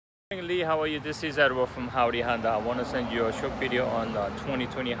Lee, how are you? This is Edward from Howdy Honda. I want to send you a short video on the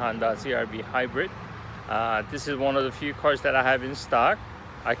 2020 Honda CR-V Hybrid. This is one of the few cars that I have in stock.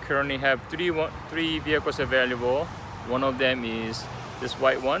 I currently have three vehicles available. One of them is this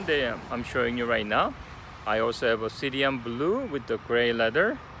white one that I'm showing you right now. I also have a CDM blue with the gray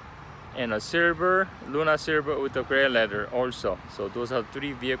leather and a silver, Luna silver with the gray leather also. So those are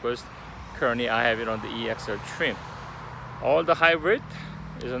three vehicles. Currently I have it on the EXL trim. All the hybrid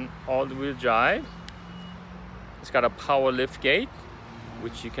is an all-wheel drive. It's got a power lift gate,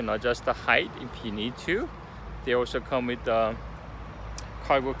 which you can adjust the height if you need to. They also come with the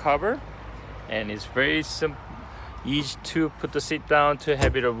cargo cover, and it's very simple, easy to put the seat down to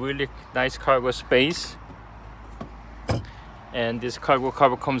have it a really nice cargo space. And this cargo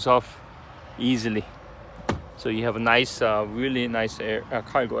cover comes off easily, so you have a nice, really nice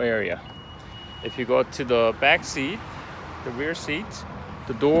cargo area. If you go to the back seat, the rear seat,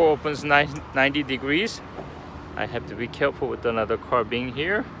 the door opens 90 degrees. I have to be careful with another car being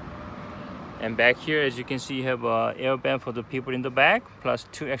here. And back here, as you can see, you have an airbag for the people in the back, plus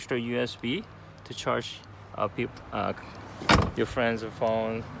 2 extra USB to charge your friends'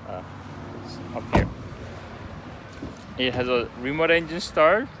 phone up here. It has a remote engine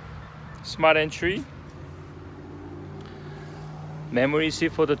start, smart entry, memory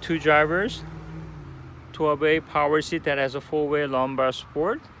seat for the 2 drivers, 12-way power seat that has a 4-way lumbar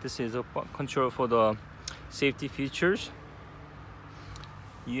support. This is a control for the safety features,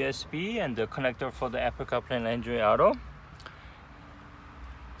 USB, and the connector for the Apple CarPlay and Android Auto.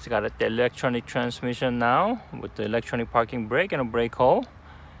 It's got the electronic transmission now with the electronic parking brake and a brake hold.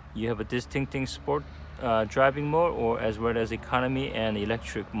 You have a distinctive sport driving mode, or as well as economy and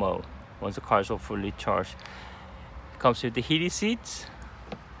electric mode once the car is fully charged. It comes with the heated seats.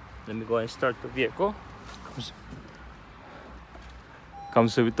 Let me go ahead and start the vehicle.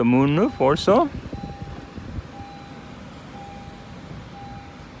 Comes with the moonroof also.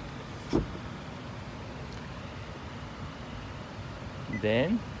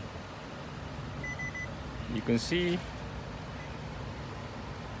 Then you can see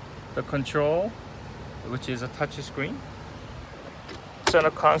the control, which is a touch screen. Center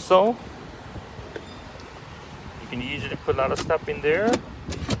console. You can easily put a lot of stuff in there.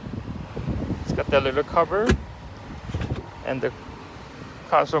 It's got that little cover, and the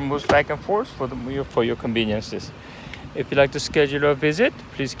console moves back and forth for your conveniences. If you'd like to schedule a visit,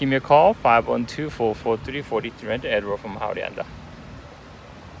 please give me a call, 512-443-4300. Edward from Howdy Honda.